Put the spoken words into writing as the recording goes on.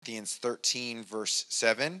Corinthians 13, verse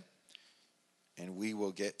 7, and we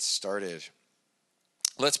will get started.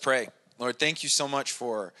 Let's pray. Lord, thank you so much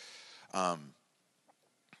for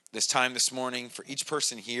this time this morning, for each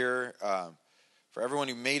person here, for everyone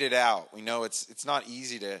who made it out. We know it's not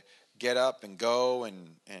easy to get up and go,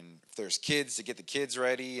 and if there's kids, to get the kids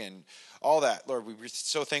ready and all that. Lord, we're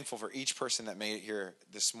so thankful for each person that made it here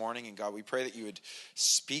this morning. And God, we pray that you would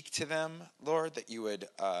speak to them, Lord, that you would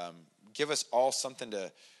give us all something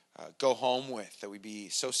to go home with, that we'd be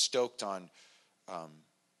so stoked on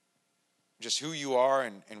just who you are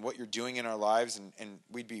and what you're doing in our lives, and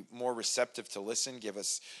we'd be more receptive to listen. Give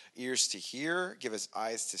us ears to hear, give us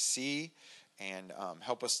eyes to see, and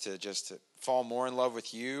help us to fall more in love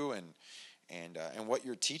with you and what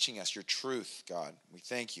you're teaching us, your truth, God. We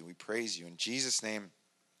thank you. We praise you. In Jesus' name,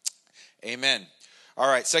 amen. All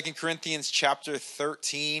right, 2 Corinthians chapter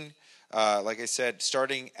 13, like I said,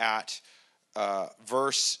 starting at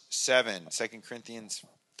verse 7, 2 Corinthians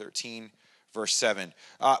 13, verse 7.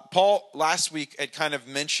 Paul last week had kind of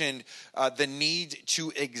mentioned the need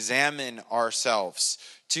to examine ourselves,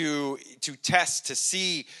 to test, to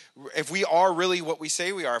see if we are really what we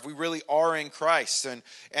say we are, if we really are in Christ.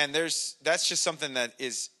 And that's just something that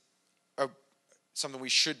is something we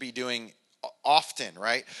should be doing often,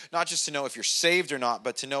 right? Not just to know if you're saved or not,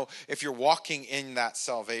 but to know if you're walking in that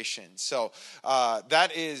salvation. So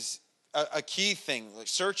that is a key thing. Like,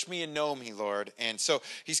 search me and know me, Lord. And so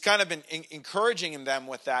he's kind of been encouraging them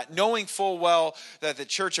with that, knowing full well that the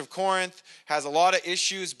church of Corinth has a lot of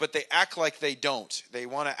issues, but they act like they don't. They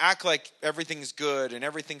want to act like everything's good and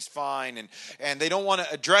everything's fine, and they don't want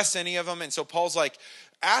to address any of them. And so Paul's like,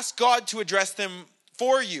 ask God to address them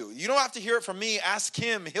for you. You don't have to hear it from me. Ask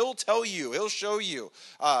him. He'll tell you. He'll show you,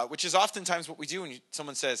 which is oftentimes what we do when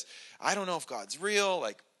someone says, I don't know if God's real.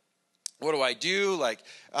 Like, what do I do? Like,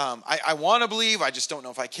 I want to believe, I just don't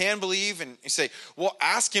know if I can believe. And you say, well,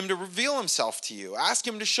 ask him to reveal himself to you. Ask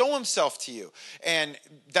him to show himself to you. And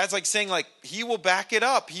that's like saying, like, he will back it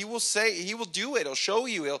up. He will say, he will do it. He'll show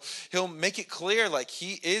you. He'll make it clear, like,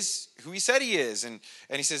 he is who he said he is. And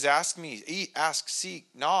he says, ask me, eat, ask, seek,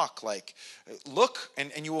 knock. Like, look,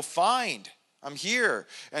 and you will find. I'm here.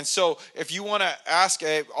 And so if you want to ask,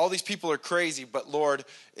 all these people are crazy, but Lord,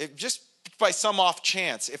 just by some off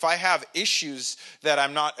chance, if I have issues that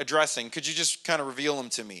I'm not addressing, could you just kind of reveal them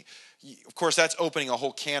to me? Of course, that's opening a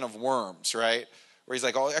whole can of worms, right? Where he's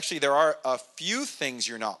like, oh, actually, there are a few things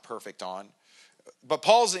you're not perfect on. But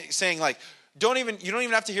Paul's saying, like, you don't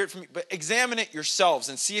even have to hear it from me, but examine it yourselves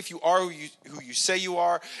and see if you are who you say you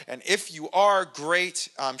are. And if you are, great.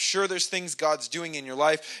 I'm sure there's things God's doing in your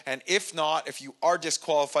life. And if not, if you are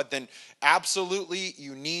disqualified, then absolutely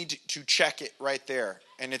you need to check it right there.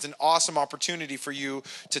 And it's an awesome opportunity for you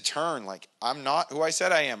to turn. Like, I'm not who I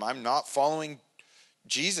said I am. I'm not following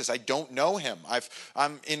Jesus. I don't know him.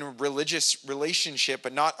 I'm in a religious relationship,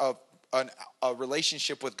 but not a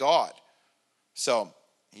relationship with God. So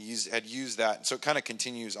he had used that. And so it kind of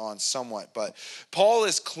continues on somewhat. But Paul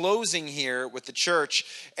is closing here with the church.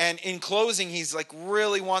 And in closing, he's like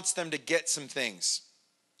really wants them to get some things.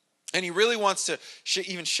 And he really wants to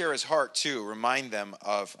even share his heart too. Remind them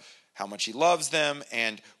of how much he loves them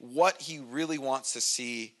and what he really wants to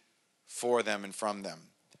see for them and from them.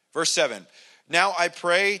 Verse 7. Now I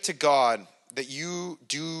pray to God that you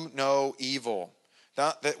do no evil.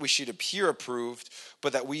 Not that we should appear approved,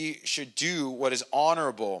 but that we should do what is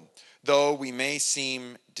honorable, though we may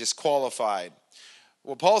seem disqualified.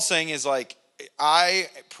 What Paul's saying is, like, I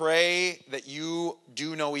pray that you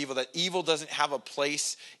do no evil, that evil doesn't have a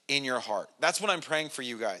place in your heart. That's what I'm praying for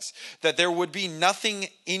you guys. That there would be nothing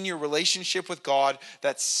in your relationship with God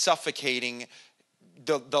that's suffocating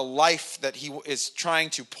the life that he is trying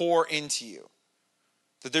to pour into you.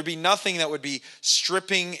 That there'd be nothing that would be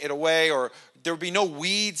stripping it away, or there would be no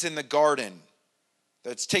weeds in the garden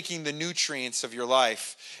that's taking the nutrients of your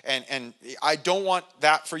life. And I don't want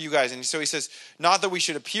that for you guys. And so he says, not that we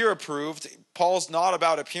should appear approved. Paul's not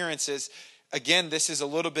about appearances. Again, this is a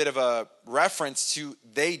little bit of a reference to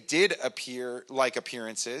they did appear like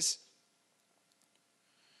appearances.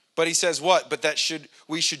 But he says what? But that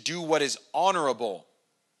we should do what is honorable.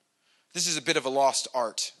 This is a bit of a lost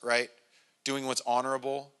art, right? Doing what's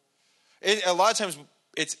honorable. A lot of times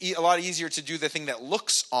it's a lot easier to do the thing that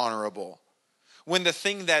looks honorable. When the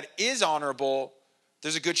thing that is honorable,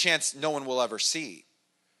 there's a good chance no one will ever see.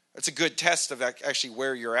 It's a good test of actually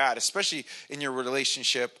where you're at, especially in your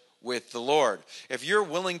relationship with the Lord. If you're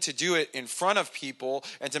willing to do it in front of people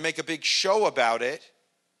and to make a big show about it,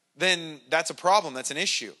 then that's a problem. That's an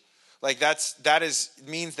issue. Like that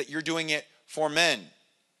means that you're doing it for men.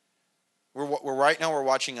 We're right now we're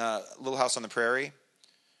watching Little House on the Prairie,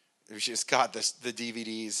 She's got the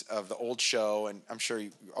DVDs of the old show, and I'm sure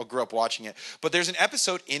you all grew up watching it. But there's an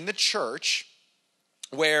episode in the church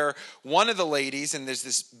where one of the ladies, and there's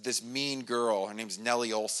this mean girl, her name's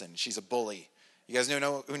Nellie Olson. She's a bully. You guys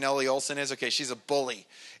know who Nellie Olson is? Okay, she's a bully.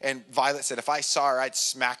 And Violet said, if I saw her, I'd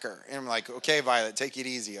smack her. And I'm like, okay, Violet, take it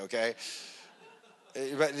easy, okay?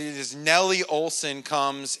 But this Nellie Olson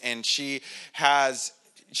comes, and she's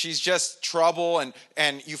just trouble,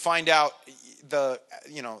 and you find out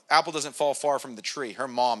apple doesn't fall far from the tree. Her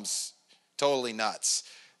mom's totally nuts.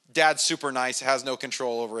 Dad's super nice, has no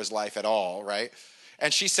control over his life at all, right?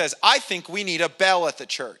 And she says, I think we need a bell at the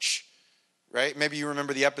church, right? Maybe you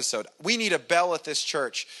remember the episode. We need a bell at this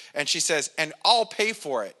church. And she says, and I'll pay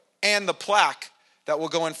for it, and the plaque that will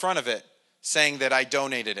go in front of it saying that I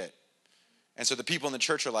donated it. And so the people in the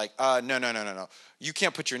church are like, no. You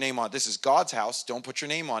can't put your name on it. This is God's house. Don't put your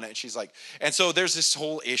name on it. And she's like, and so there's this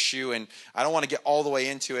whole issue, and I don't want to get all the way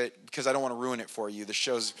into it because I don't want to ruin it for you. The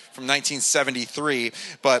show's from 1973,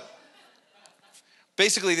 but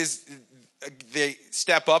basically they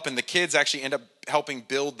step up, and the kids actually end up helping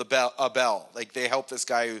build a bell. Like they help this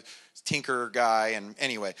guy who's tinker guy, and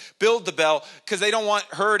anyway, build the bell because they don't want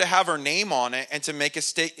her to have her name on it and to make a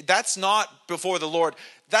state. That's not before the Lord.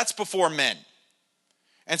 That's before men.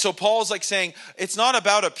 And so Paul's like saying, it's not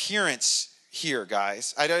about appearance here,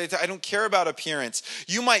 guys. I don't care about appearance.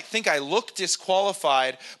 You might think I look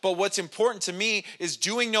disqualified, but what's important to me is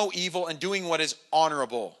doing no evil and doing what is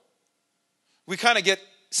honorable. We kind of get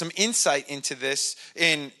some insight into this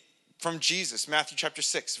from Jesus, Matthew chapter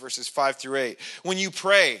 6, verses 5 through 8. When you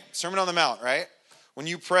pray, Sermon on the Mount, right? When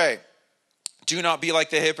you pray, do not be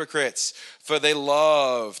like the hypocrites, for they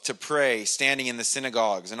love to pray standing in the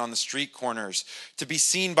synagogues and on the street corners to be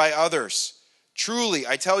seen by others. Truly,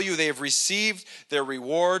 I tell you, they have received their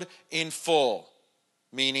reward in full.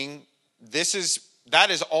 Meaning,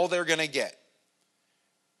 that is all they're going to get.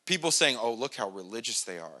 People saying, oh, look how religious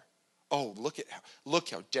they are. Oh, look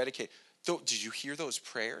how dedicated. Did you hear those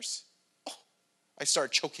prayers? Oh, I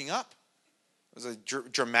started choking up. It was a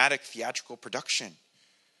dramatic theatrical production.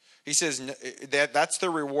 He says that's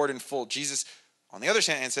the reward in full. Jesus, on the other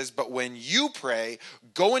hand, says, but when you pray,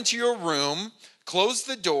 go into your room, close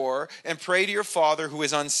the door, and pray to your Father who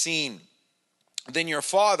is unseen. Then your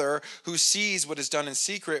Father who sees what is done in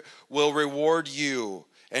secret will reward you.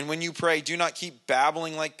 And when you pray, do not keep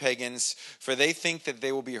babbling like pagans, for they think that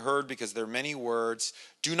they will be heard because their many words.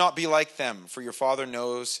 Do not be like them, for your Father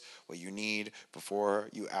knows what you need before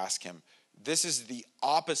you ask him. This is the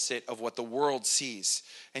opposite of what the world sees.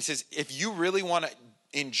 And he says, if you really want to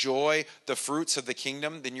enjoy the fruits of the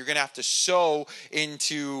kingdom, then you're going to have to sow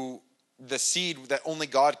into the seed that only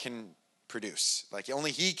God can produce. Like only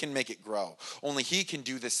he can make it grow. Only he can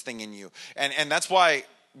do this thing in you. And that's why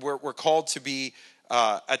we're called to be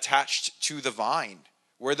attached to the vine.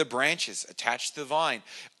 We're the branches attached to the vine.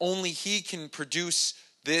 Only he can produce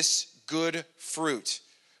this good fruit.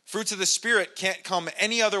 Fruits of the Spirit can't come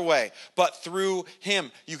any other way but through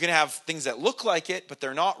him. You can have things that look like it, but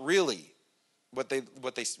they're not really what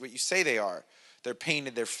you say they are. They're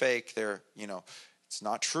painted, they're fake, it's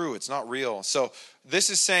not true, it's not real. So this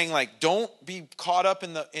is saying, like, don't be caught up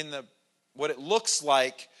in the what it looks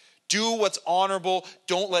like. Do what's honorable.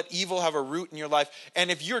 Don't let evil have a root in your life.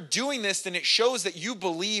 And if you're doing this, then it shows that you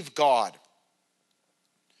believe God.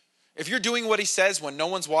 If you're doing what he says when no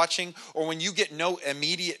one's watching, or when you get no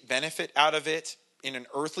immediate benefit out of it in an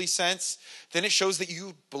earthly sense, then it shows that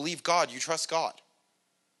you believe God, you trust God.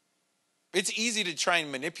 It's easy to try and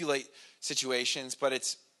manipulate situations, but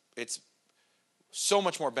it's so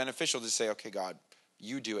much more beneficial to say, okay, God,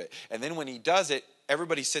 you do it. And then when he does it,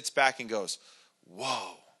 everybody sits back and goes,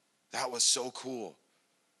 whoa, that was so cool.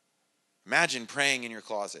 Imagine praying in your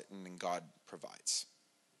closet and then God provides.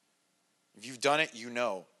 If you've done it, you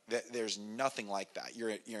know that there's nothing like that.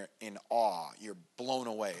 You're in awe. You're blown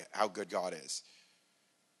away how good God is.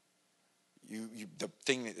 The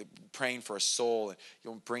thing that praying for a soul, and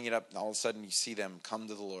you'll bring it up, and all of a sudden you see them come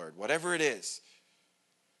to the Lord. Whatever it is.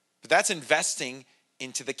 But that's investing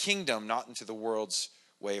into the kingdom, not into the world's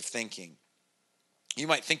way of thinking. You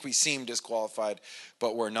might think we seem disqualified,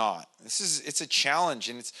 but we're not. It's a challenge,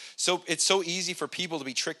 and it's so easy for people to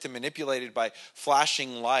be tricked and manipulated by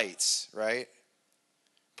flashing lights, right?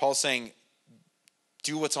 Paul's saying,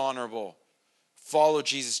 do what's honorable. Follow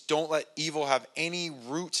Jesus. Don't let evil have any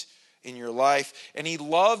root in your life. And he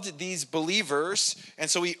loved these believers, and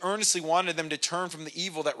so he earnestly wanted them to turn from the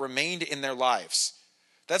evil that remained in their lives.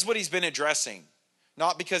 That's what he's been addressing.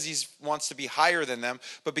 Not because he wants to be higher than them,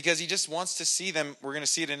 but because he just wants to see them, we're going to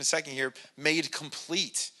see it in a second here, made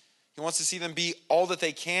complete. He wants to see them be all that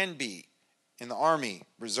they can be in the army,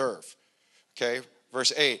 reserve. Okay,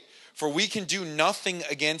 verse 8. For we can do nothing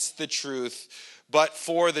against the truth, but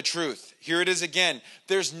for the truth. Here it is again.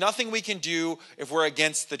 There's nothing we can do if we're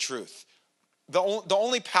against the truth. The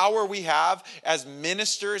only power we have as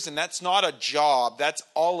ministers, and that's not a job, that's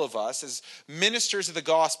all of us, as ministers of the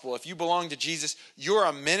gospel. If you belong to Jesus, you're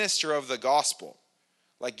a minister of the gospel.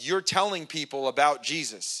 Like, you're telling people about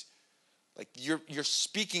Jesus. Like, you're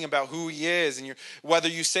speaking about who he is, and whether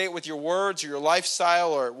you say it with your words or your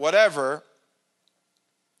lifestyle or whatever,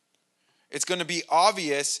 it's going to be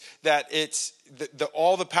obvious that it's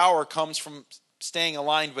all the power comes from staying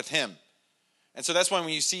aligned with him. And so that's why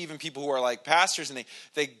when you see even people who are like pastors and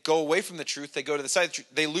they go away from the truth, they go to the side of the truth,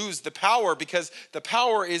 they lose the power, because the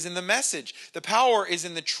power is in the message. The power is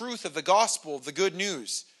in the truth of the gospel, of the good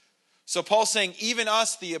news. So Paul's saying, even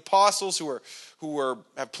us, the apostles who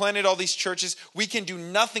have planted all these churches, we can do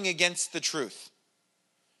nothing against the truth.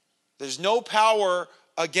 There's no power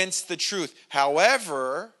against the truth.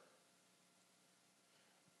 However,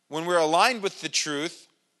 when we're aligned with the truth,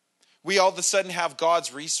 we all of a sudden have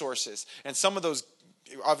God's resources. And some of those,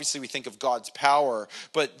 obviously we think of God's power,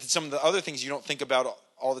 but some of the other things you don't think about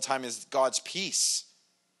all the time is God's peace,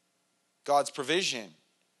 God's provision.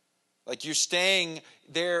 Like, you're staying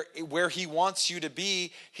there where he wants you to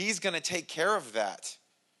be. He's going to take care of that.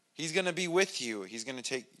 He's going to be with you. He's going to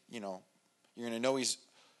take, you're going to know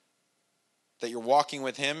that you're walking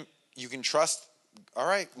with him. You can trust, all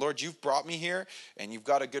right, Lord, you've brought me here, and you've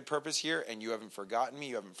got a good purpose here, and you haven't forgotten me,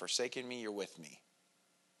 you haven't forsaken me, you're with me.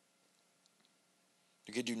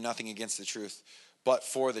 You could do nothing against the truth, but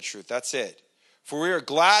for the truth. That's it. For we are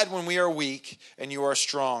glad when we are weak, and you are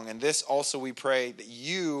strong. And this also we pray, that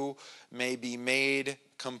you may be made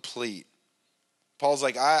complete. Paul's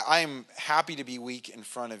like, I am happy to be weak in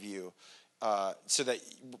front of you, so that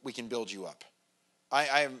we can build you up. I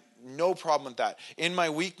have no problem with that. In my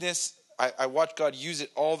weakness, I watch God use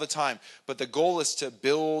it all the time. But the goal is to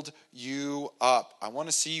build you up. I want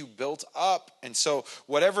to see you built up. And so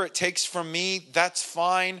whatever it takes from me, that's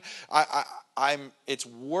fine. It's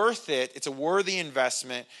worth it. It's a worthy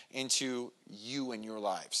investment into you and your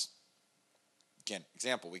lives. Again,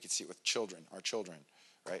 example, we could see it with our children,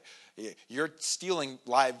 right? You're stealing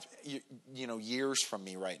years from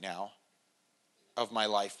me right now, of my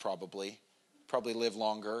life probably live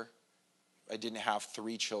longer. I didn't have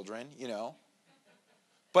 3 children,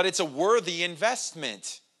 But it's a worthy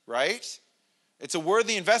investment, right? It's a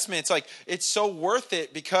worthy investment. It's like, it's so worth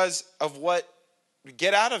it because of what we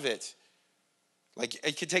get out of it. Like,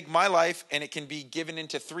 it could take my life and it can be given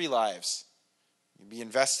into 3 lives. You be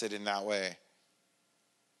invested in that way.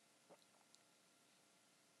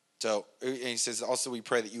 So, and he says, also we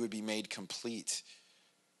pray that you would be made complete.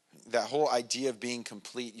 That whole idea of being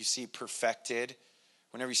complete, you see perfected.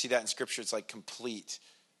 Whenever you see that in Scripture, it's like complete.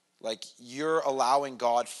 Like, you're allowing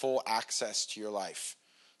God full access to your life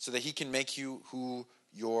so that he can make you who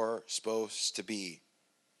you're supposed to be.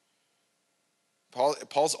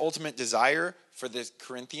 Paul's ultimate desire for the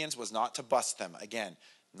Corinthians was not to bust them. Again,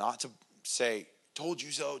 not to say, told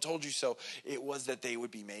you so, told you so. It was that they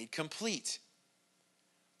would be made complete.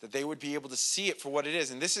 That they would be able to see it for what it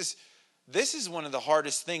is. And this is one of the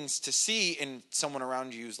hardest things to see in someone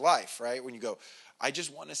around you's life, right? When you go, I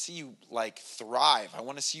just want to see you thrive. I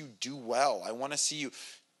want to see you do well. I want to see you.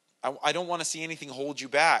 I don't want to see anything hold you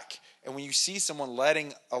back. And when you see someone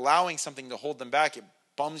allowing something to hold them back, it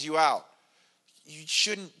bums you out. You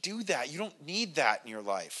shouldn't do that. You don't need that in your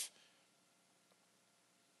life.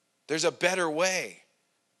 There's a better way.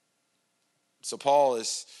 So Paul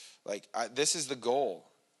is like, this is the goal.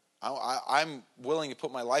 I'm willing to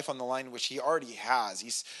put my life on the line, which he already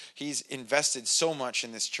has. He's invested so much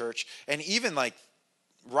in this church. And even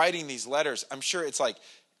writing these letters, I'm sure it's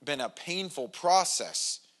been a painful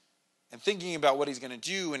process. And thinking about what he's going to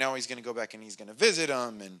do, and now he's going to go back and he's going to visit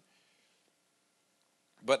them.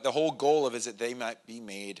 But the whole goal of it is that they might be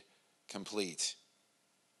made complete.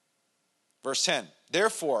 Verse 10,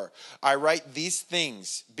 therefore, I write these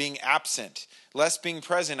things being absent, lest being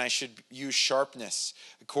present I should use sharpness,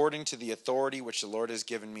 according to the authority which the Lord has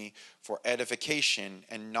given me for edification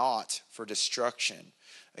and not for destruction.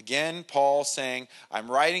 Again, Paul saying, I'm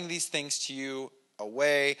writing these things to you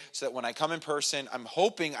away so that when I come in person, I'm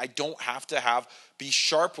hoping I don't have to be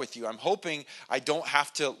sharp with you. I'm hoping I don't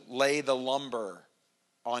have to lay the lumber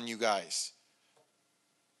on you guys.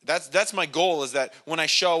 That's my goal, is that when I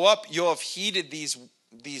show up, you'll have heeded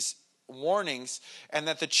these warnings, and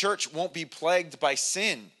that the church won't be plagued by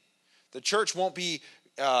sin. The church won't be,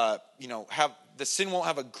 the sin won't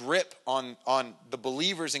have a grip on the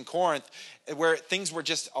believers in Corinth, where things were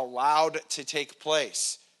just allowed to take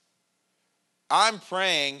place. I'm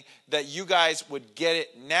praying that you guys would get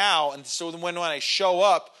it now. And so when I show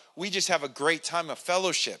up, we just have a great time of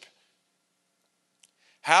fellowship.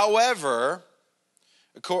 However,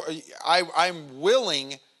 I'm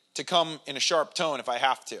willing to come in a sharp tone if I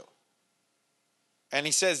have to. And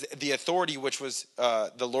he says, the authority which was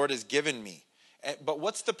the Lord has given me. But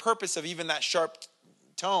what's the purpose of even that sharp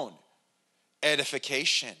tone?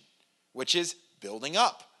 Edification, which is building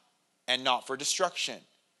up and not for destruction.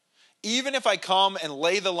 Even if I come and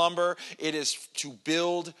lay the lumber, it is to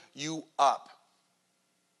build you up.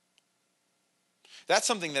 That's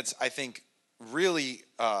something that's, I think, really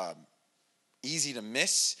easy to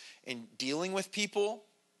miss in dealing with people.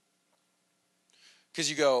 Because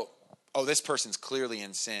you go, oh, this person's clearly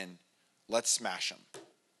in sin. Let's smash them.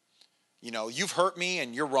 You know, you've hurt me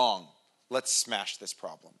and you're wrong. Let's smash this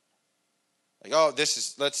problem. Like, oh,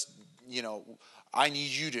 I need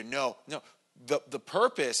you to know. No, the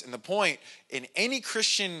purpose and the point in any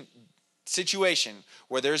Christian situation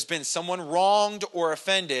where there's been someone wronged or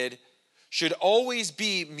offended should always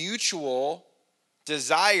be mutual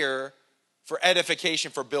desire for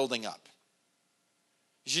edification, for building up.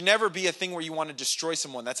 It should never be a thing where you want to destroy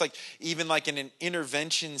someone. That's like, even like in an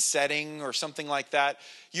intervention setting or something like that.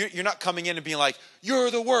 You're not coming in and being like,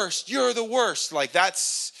 you're the worst, you're the worst. Like,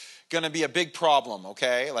 that's going to be a big problem,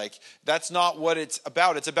 okay? Like, that's not what it's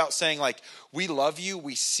about. It's about saying, like, we love you,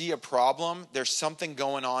 we see a problem, there's something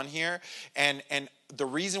going on here, and the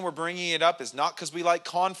reason we're bringing it up is not because we like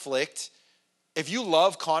conflict. If you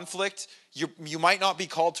love conflict, you might not be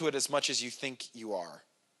called to it as much as you think you are.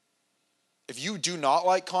 If you do not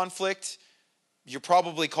like conflict, you're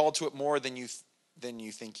probably called to it more than you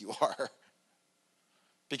think you are.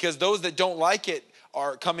 Because those that don't like it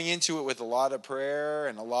are coming into it with a lot of prayer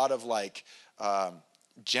and a lot of like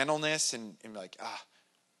gentleness and like,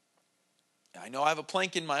 I know I have a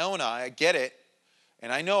plank in my own eye. I get it.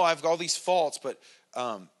 And I know I've got all these faults, but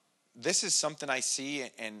this is something I see,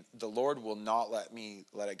 and the Lord will not let me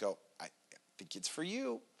let it go. I think it's for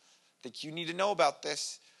you. I think you need to know about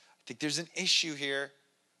this. I think there's an issue here.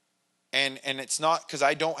 And it's not because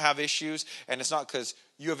I don't have issues, and it's not because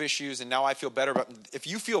you have issues and now I feel better about. If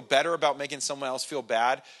you feel better about making someone else feel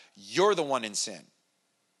bad, you're the one in sin.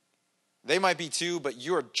 They might be too, but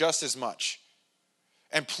you're just as much.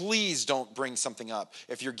 And please don't bring something up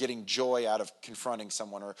if you're getting joy out of confronting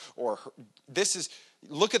someone or this is,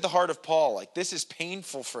 look at the heart of Paul. Like, this is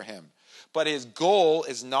painful for him, but his goal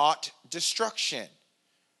is not destruction.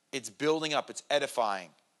 It's building up. It's edifying.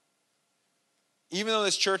 Even though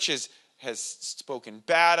this church has spoken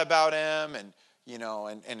bad about him and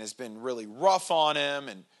has been really rough on him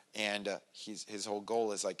and his whole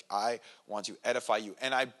goal is like, I want to edify you.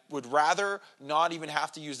 And I would rather not even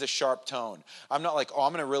have to use the sharp tone. I'm not like,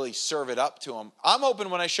 I'm going to really serve it up to him. I'm open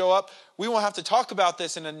when I show up. We won't have to talk about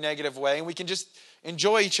this in a negative way, and we can just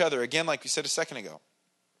enjoy each other. Again, like we said a second ago,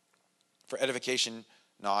 for edification,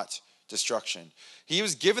 not destruction. He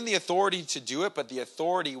was given the authority to do it, but the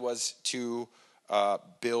authority was to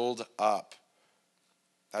build up.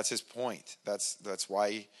 That's his point. That's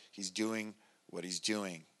why he's doing what he's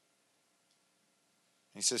doing.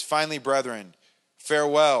 He says, finally, brethren,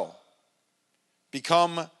 farewell.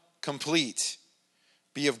 Become complete.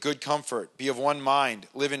 Be of good comfort. Be of one mind.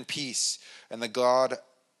 Live in peace. And the God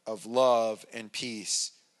of love and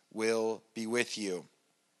peace will be with you.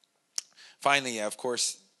 Finally, of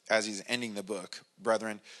course, as he's ending the book,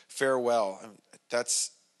 brethren, farewell.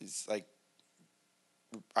 It's like,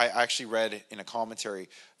 I actually read in a commentary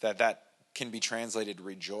that can be translated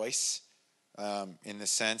rejoice in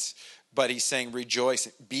this sense. But he's saying rejoice,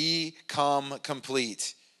 become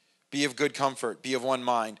complete, be of good comfort, be of one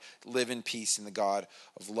mind, live in peace, and the God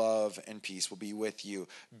of love and peace will be with you.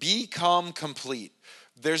 Become complete.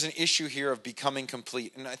 There's an issue here of becoming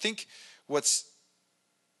complete. And I think what's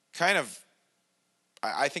kind of,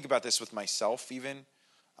 I think about this with myself even,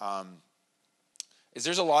 is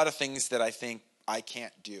there's a lot of things that I think I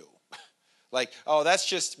can't do. Like, oh, that's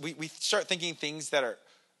just, we start thinking things that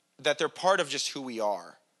they're part of just who we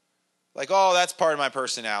are. Like, oh, that's part of my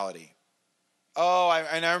personality. Oh,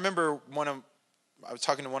 I remember I was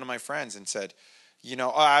talking to one of my friends and said,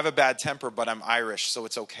 I have a bad temper, but I'm Irish, so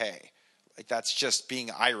it's okay. Like, that's just being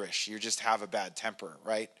Irish. You just have a bad temper,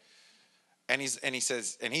 right? And he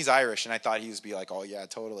says, and he's Irish, and I thought he would be like, oh yeah,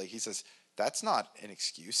 totally. He says, that's not an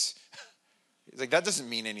excuse. He's like, that doesn't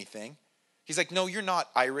mean anything. He's like, no, you're not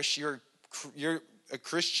Irish. You're a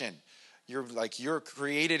Christian. You're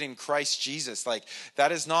created in Christ Jesus. Like,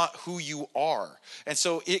 that is not who you are. And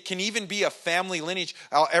so it can even be a family lineage.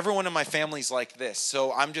 Everyone in my family's like this,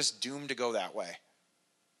 so I'm just doomed to go that way.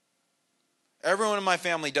 Everyone in my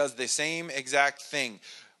family does the same exact thing.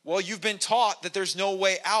 Well, you've been taught that there's no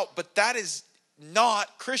way out, but that is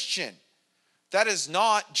not Christian. That is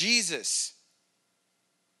not Jesus.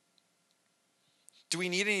 Do we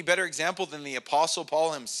need any better example than the Apostle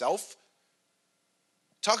Paul himself?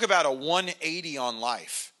 Talk about a 180 on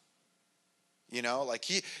life. You know, like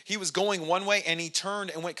he was going one way and he turned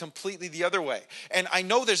and went completely the other way. And I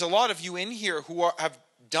know there's a lot of you in here who have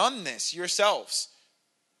done this yourselves.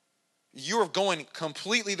 You were going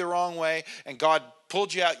completely the wrong way and God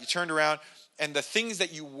pulled you out, you turned around, and the things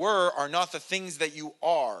that you were are not the things that you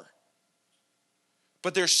are.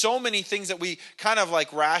 But there's so many things that we kind of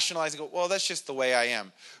like rationalize and go, well, that's just the way I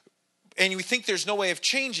am. And we think there's no way of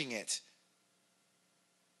changing it.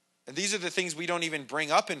 And these are the things we don't even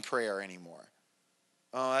bring up in prayer anymore.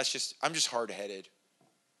 Oh, I'm just hard-headed.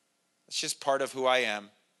 It's just part of who I am.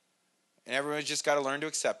 And everyone's just got to learn to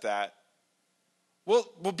accept that.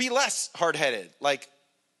 We'll be less hard-headed. Like,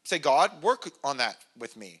 say, God, work on that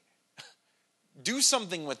with me. Do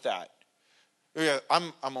something with that. Yeah,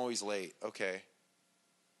 I'm always late. Okay.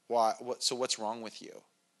 Why? So what's wrong with you?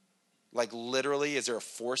 Like literally, is there a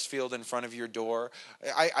force field in front of your door?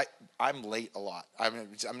 I'm late a lot.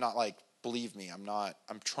 I'm not like, believe me, I'm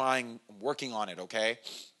working on it, okay?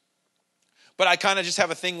 But I kind of just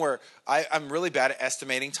have a thing where I'm really bad at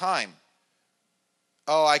estimating time.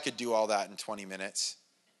 Oh, I could do all that in 20 minutes.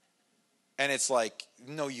 And it's like,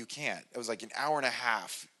 no, you can't. It was like an hour and a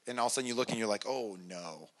half. And all of a sudden you look and you're like, oh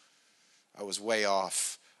no, I was way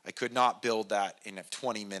off. I could not build that in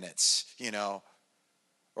 20 minutes, you know?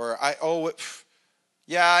 Or I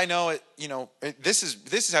know it, you know, this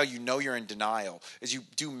is how you know you're in denial, is you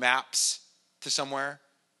do maps to somewhere,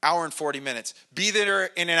 hour and 40 minutes. Be there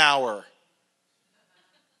in an hour.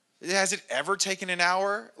 Has it ever taken an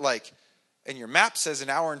hour? Like, and your map says an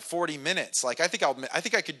hour and 40 minutes. Like, I think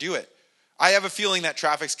I could do it. I have a feeling that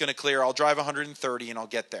traffic's going to clear. I'll drive 130 and I'll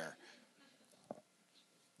get there.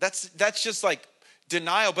 That's just like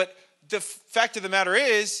denial. But the fact of the matter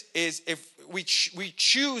is if we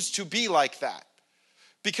choose to be like that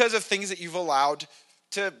because of things that you've allowed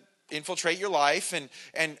to infiltrate your life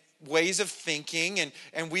and ways of thinking,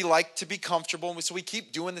 and we like to be comfortable, and so we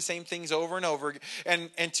keep doing the same things over and over,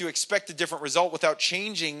 and to expect a different result without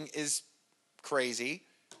changing is crazy.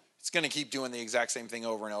 It's going to keep doing the exact same thing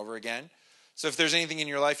over and over again. So if there's anything in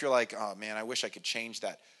your life you're like, oh man, I wish I could change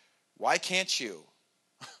that. Why can't you?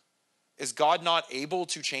 Is God not able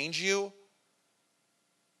to change you?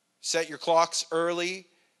 Set your clocks early.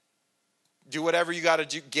 Do whatever you got to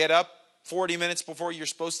do. Get up 40 minutes before you're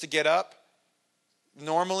supposed to get up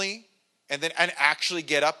normally, and actually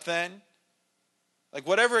get up then. Like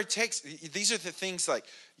whatever it takes. These are the things like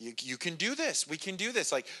you can do this. We can do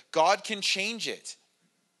this. Like God can change it.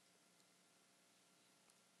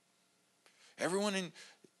 Everyone in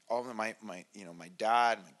all of my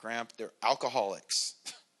dad, my grandpa, they're alcoholics.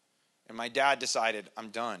 And my dad decided, I'm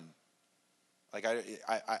done. Like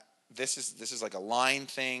this is like a line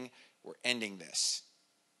thing. We're ending this.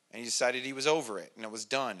 And he decided he was over it, and it was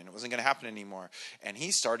done, and it wasn't going to happen anymore. And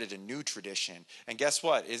he started a new tradition. And guess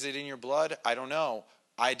what? Is it in your blood? I don't know.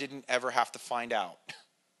 I didn't ever have to find out.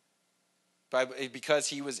 But because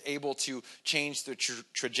he was able to change the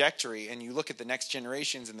trajectory, and you look at the next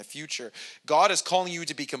generations in the future, God is calling you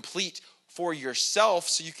to be complete for yourself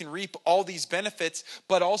so you can reap all these benefits,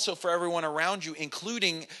 but also for everyone around you,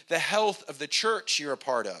 including the health of the church you're a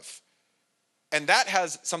part of. And that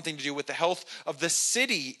has something to do with the health of the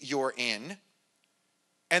city you're in,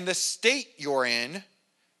 and the state you're in,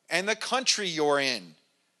 and the country you're in.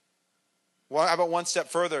 Well, how about one step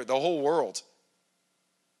further? The whole world.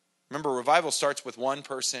 Remember, revival starts with one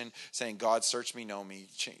person saying, God, search me, know me,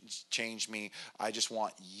 change me. I just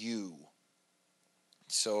want you.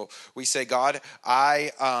 So we say, God,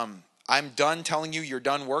 I'm done telling you you're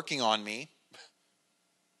done working on me.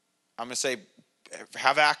 I'm going to say,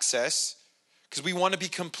 have access, because we want to be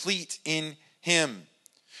complete in him.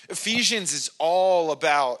 Ephesians is all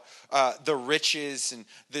about the riches and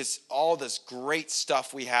all this great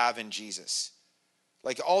stuff we have in Jesus.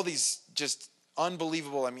 Like all these just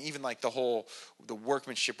unbelievable, I mean, even like the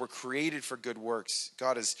workmanship, we're created for good works.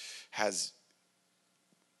 God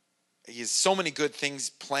he has so many good things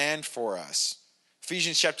planned for us.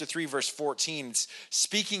 Ephesians chapter 3, verse 14, it's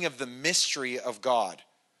speaking of the mystery of God,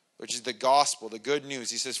 which is the gospel, the good news.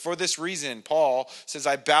 He says, for this reason, Paul says,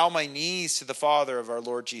 I bow my knees to the Father of our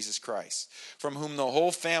Lord Jesus Christ, from whom the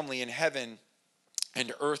whole family in heaven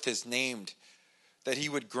and earth is named, that he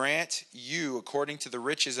would grant you, according to the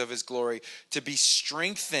riches of his glory, to be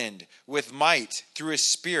strengthened with might through his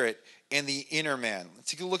Spirit in the inner man.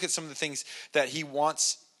 Let's take a look at some of the things that he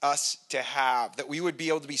wants us to have, that we would be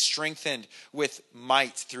able to be strengthened with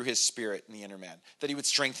might through his Spirit in the inner man, that he would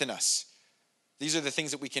strengthen us. These are the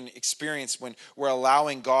things that we can experience when we're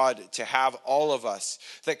allowing God to have all of us,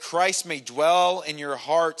 that Christ may dwell in your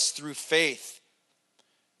hearts through faith,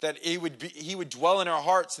 that he would dwell in our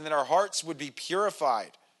hearts and that our hearts would be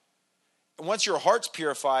purified. And once your heart's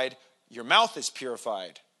purified, your mouth is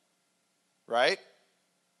purified, right?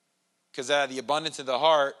 Because out of the abundance of the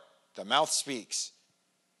heart, the mouth speaks.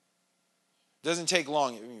 It doesn't take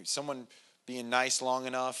long. Someone being nice long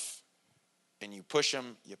enough, and you push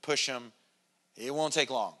them, it won't take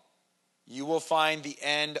long. You will find the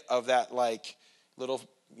end of that like little,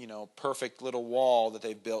 perfect little wall that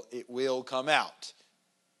they've built. It will come out.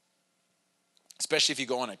 Especially if you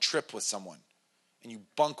go on a trip with someone and you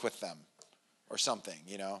bunk with them or something,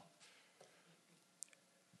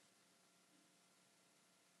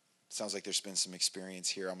 Sounds like there's been some experience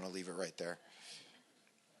here. I'm going to leave it right there.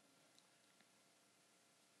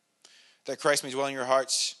 That Christ may dwell in your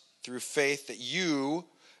hearts through faith, that you,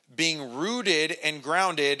 being rooted and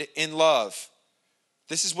grounded in love.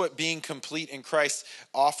 This is what being complete in Christ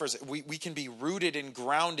offers. We can be rooted and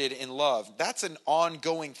grounded in love. That's an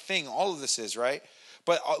ongoing thing. All of this is, right?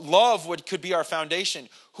 But love could be our foundation.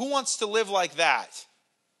 Who wants to live like that?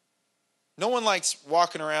 No one likes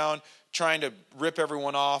walking around trying to rip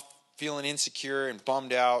everyone off, feeling insecure and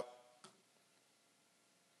bummed out.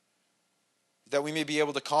 That we may be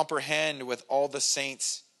able to comprehend with all the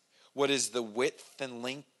saints what is the width and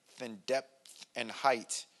length and depth and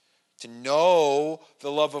height. To know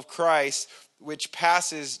the love of Christ, which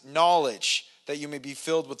passes knowledge, that you may be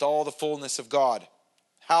filled with all the fullness of God.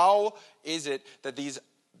 How is it that these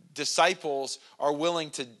disciples are willing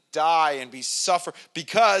to die and be suffer?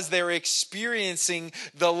 Because they're experiencing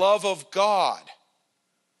the love of God.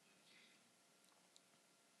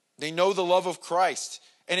 They know the love of Christ,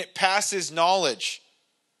 and it passes knowledge.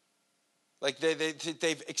 Like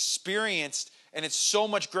they've experienced, and it's so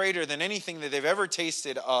much greater than anything that they've ever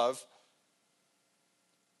tasted of.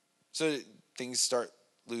 So things start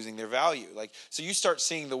losing their value. So you start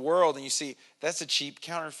seeing the world and you see, that's a cheap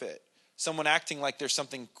counterfeit. Someone acting like there's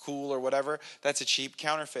something cool or whatever, that's a cheap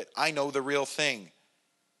counterfeit. I know the real thing.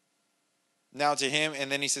 Now to him, and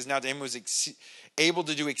then he says, now to him who was able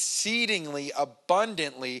to do exceedingly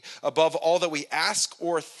abundantly above all that we ask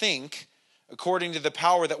or think, according to the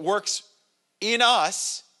power that works in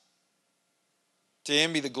us, to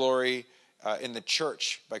him be the glory in the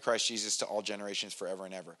church by Christ Jesus to all generations forever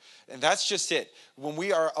and ever. And that's just it. When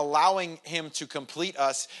we are allowing him to complete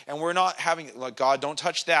us and we're not having, like, God, don't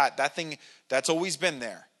touch that. That thing, that's always been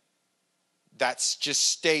there. That's just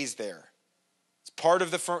stays there. It's part of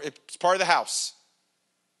the house.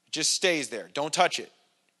 It just stays there. Don't touch it.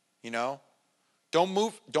 Don't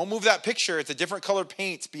move that picture. It's a different color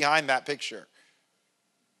paint behind that picture.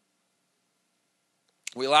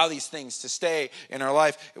 We allow these things to stay in our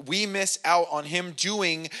life. We miss out on him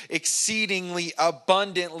doing exceedingly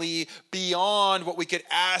abundantly beyond what we could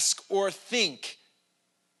ask or think.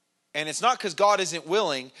 And it's not because God isn't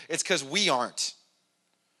willing. It's because we aren't.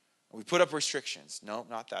 We put up restrictions. No,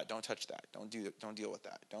 not that. Don't touch that. Don't deal with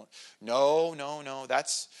that. No.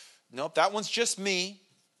 That one's just me.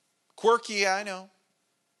 Quirky, yeah, I know.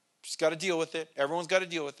 Just got to deal with it. Everyone's got to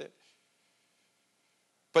deal with it.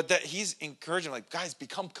 But that he's encouraging, guys,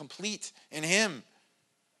 become complete in him.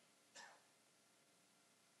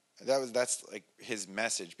 That's like his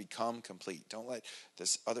message. Become complete. Don't let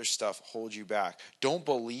this other stuff hold you back. Don't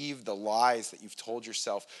believe the lies that you've told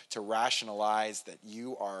yourself to rationalize that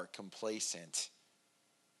you are complacent.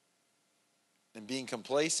 And being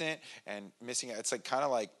complacent and missing it, it's kind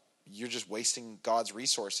of like you're just wasting God's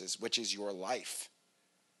resources, which is your life.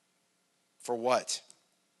 For what?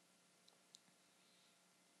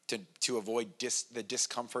 To avoid the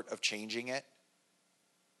discomfort of changing it?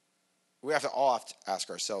 We all have to ask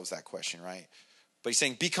ourselves that question, right? But he's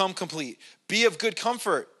saying, become complete. Be of good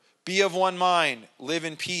comfort. Be of one mind. Live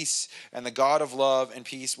in peace. And the God of love and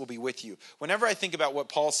peace will be with you. Whenever I think about what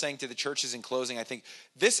Paul's saying to the churches in closing, I think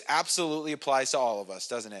this absolutely applies to all of us,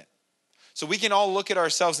 doesn't it? So we can all look at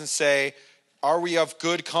ourselves and say, are we of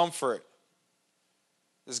good comfort?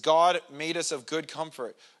 Has God made us of good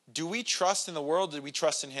comfort? Do we trust in the world? Do we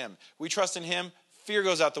trust in him? We trust in him. Fear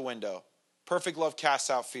goes out the window. Perfect love casts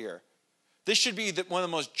out fear. This should be one of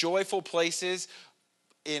the most joyful places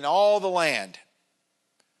in all the land.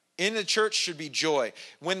 In the church should be joy.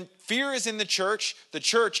 When fear is in the church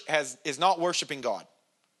is not worshiping God.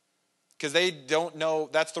 Because they don't know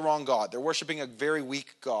that's the wrong God. They're worshiping a very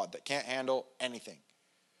weak God that can't handle anything.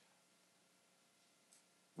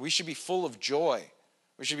 We should be full of joy.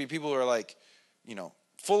 We should be people who are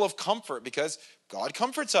full of comfort because God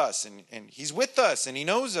comforts us and he's with us and he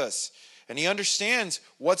knows us and he understands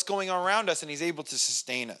what's going on around us and he's able to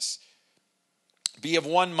sustain us. Be of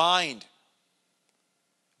one mind.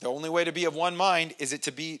 The only way to be of one mind is it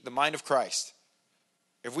to be the mind of Christ.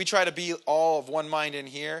 If we try to be all of one mind in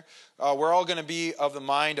here, we're all going to be of the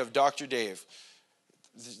mind of Dr. Dave.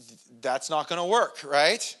 That's not going to work,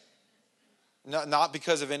 right? Not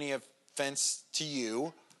because of any offense to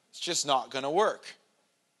you. It's just not going to work.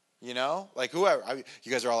 You know? Like whoever.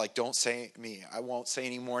 You guys are all like, don't say me. I won't say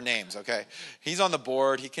any more names, okay? He's on the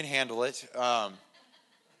board. He can handle it.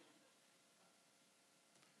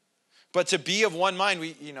 But to be of one mind,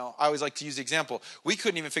 I always like to use the example. We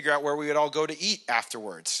couldn't even figure out where we would all go to eat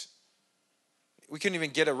afterwards. We couldn't even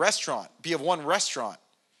get a restaurant, be of one restaurant.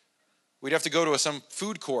 We'd have to go to some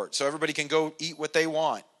food court so everybody can go eat what they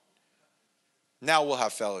want. Now we'll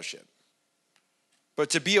have fellowship. But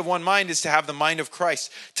to be of one mind is to have the mind of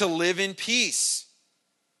Christ, to live in peace,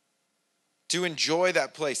 to enjoy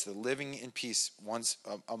that place, the living in peace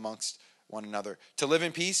amongst one another. To live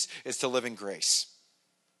in peace is to live in grace.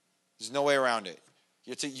 There's no way around it.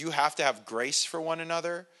 You have to have grace for one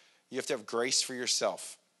another. You have to have grace for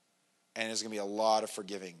yourself. And there's going to be a lot of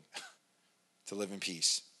forgiving to live in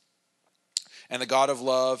peace. And the God of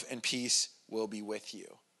love and peace will be with you.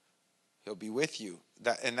 He'll be with you.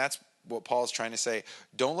 That's what Paul's trying to say.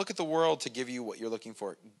 Don't look at the world to give you what you're looking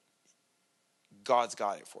for. God's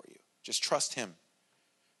got it for you. Just trust him.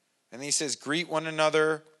 And then he says, greet one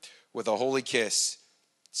another with a holy kiss.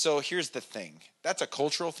 So here's the thing. That's a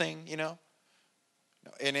cultural thing,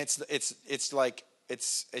 and it's just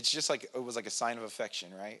like it was like a sign of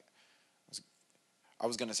affection, right? I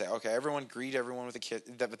was going to say, okay, everyone greet everyone with a kiss,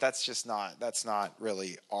 but that's not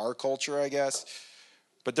really our culture, I guess.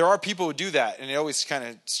 But there are people who do that, and it always kind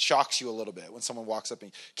of shocks you a little bit when someone walks up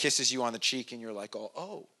and kisses you on the cheek, and you're like,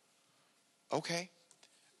 oh, okay.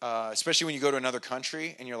 Especially when you go to another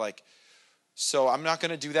country, and you're like, so I'm not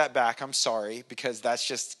going to do that back. I'm sorry, because that's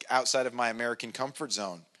just outside of my American comfort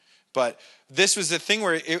zone. But this was the thing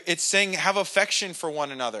where it's saying have affection for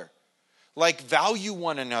one another. Like value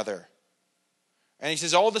one another. And he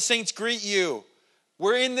says, all the saints greet you.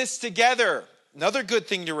 We're in this together. Another good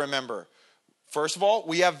thing to remember. First of all,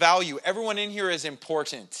 we have value. Everyone in here is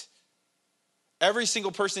important. Every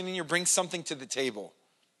single person in here brings something to the table.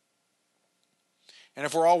 And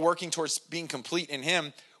if we're all working towards being complete in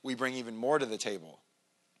him, we bring even more to the table.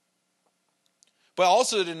 But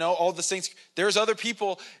also to know all the saints, there's other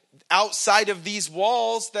people outside of these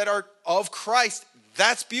walls that are of Christ.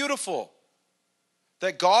 That's beautiful.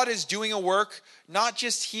 That God is doing a work, not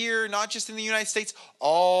just here, not just in the United States,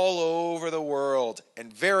 all over the world,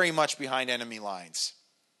 and very much behind enemy lines.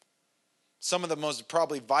 Some of the most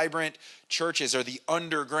probably vibrant churches are the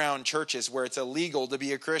underground churches where it's illegal to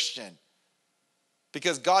be a Christian.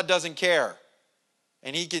 Because God doesn't care.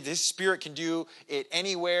 And his spirit can do it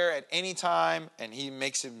anywhere, at any time, and he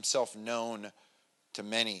makes himself known to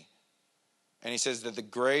many. And he says that the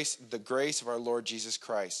grace of our Lord Jesus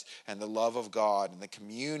Christ and the love of God and the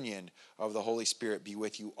communion of the Holy Spirit be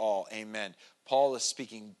with you all. Amen. Paul is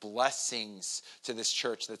speaking blessings to this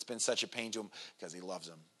church that's been such a pain to him because he loves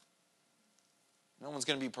them. No one's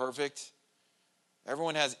going to be perfect.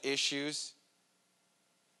 Everyone has issues.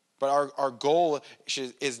 But our goal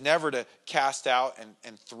is never to cast out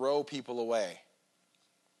and throw people away.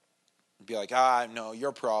 Be like, no,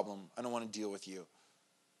 your problem. I don't want to deal with you.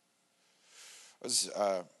 I was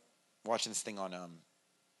watching this thing on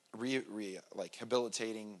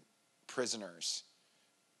rehabilitating prisoners.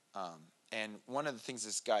 And one of the things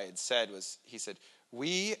this guy had said was, he said,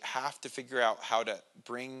 we have to figure out how to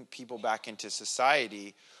bring people back into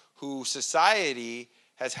society who society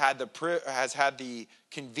has had the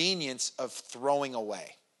convenience of throwing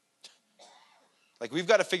away. Like we've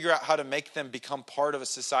got to figure out how to make them become part of a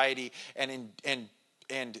society, and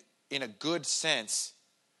in a good sense,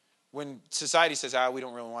 when society says, we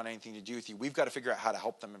don't really want anything to do with you, we've got to figure out how to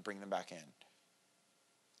help them and bring them back in.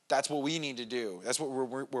 That's what we need to do. That's what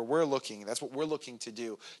we're looking. That's what we're looking to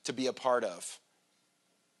do, to be a part of,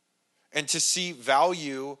 and to see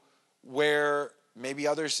value where maybe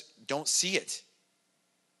others don't see it.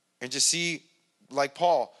 And to see, like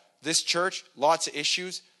Paul, this church, lots of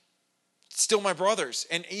issues, still my brothers.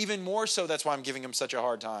 And even more so, that's why I'm giving them such a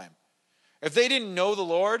hard time. If they didn't know the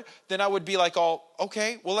Lord, then I would be like,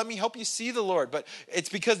 okay, well, let me help you see the Lord. But it's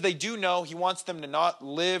because they do know he wants them to not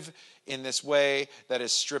live in this way that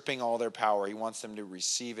is stripping all their power. He wants them to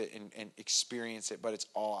receive it and experience it, but it's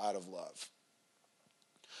all out of love.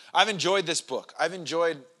 I've enjoyed this book. I've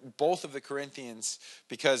enjoyed both of the Corinthians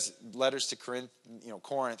because letters to Corinth,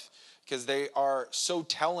 because they are so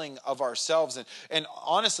telling of ourselves and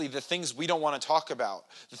honestly the things we don't want to talk about,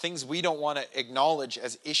 the things we don't want to acknowledge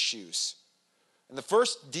as issues. And the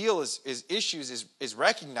first deal is issues is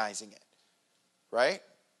recognizing it, right?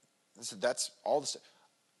 So that's all the stuff.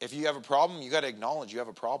 If you have a problem, you got to acknowledge you have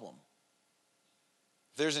a problem.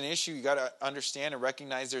 If there's an issue, you got to understand and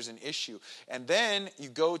recognize there's an issue. And then you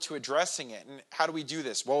go to addressing it. And how do we do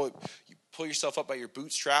this? Well, you pull yourself up by your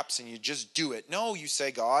bootstraps and you just do it. No, you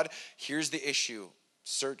say, God, here's the issue.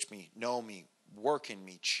 Search me, know me, work in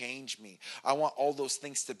me, change me. I want all those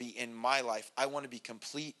things to be in my life. I want to be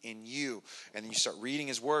complete in you. And then you start reading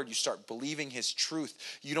his word. You start believing his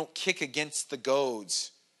truth. You don't kick against the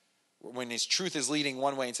goads when his truth is leading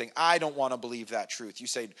one way and saying, I don't want to believe that truth. You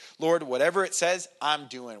say, Lord, whatever it says, I'm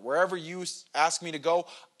doing. Wherever you ask me to go,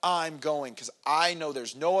 I'm going, because I know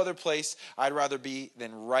there's no other place I'd rather be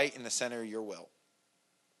than right in the center of your will.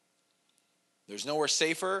 There's nowhere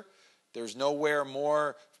safer. There's nowhere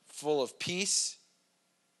more full of peace.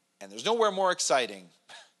 And there's nowhere more exciting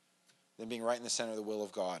than being right in the center of the will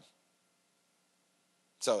of God.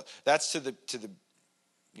 So that's to the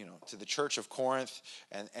church of Corinth,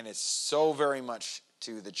 and it's so very much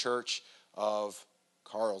to the church of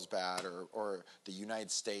Carlsbad or the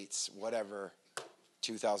United States, whatever,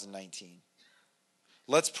 2019.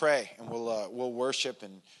 Let's pray, and we'll worship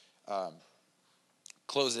and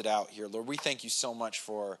close it out here. Lord, we thank you so much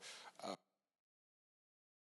for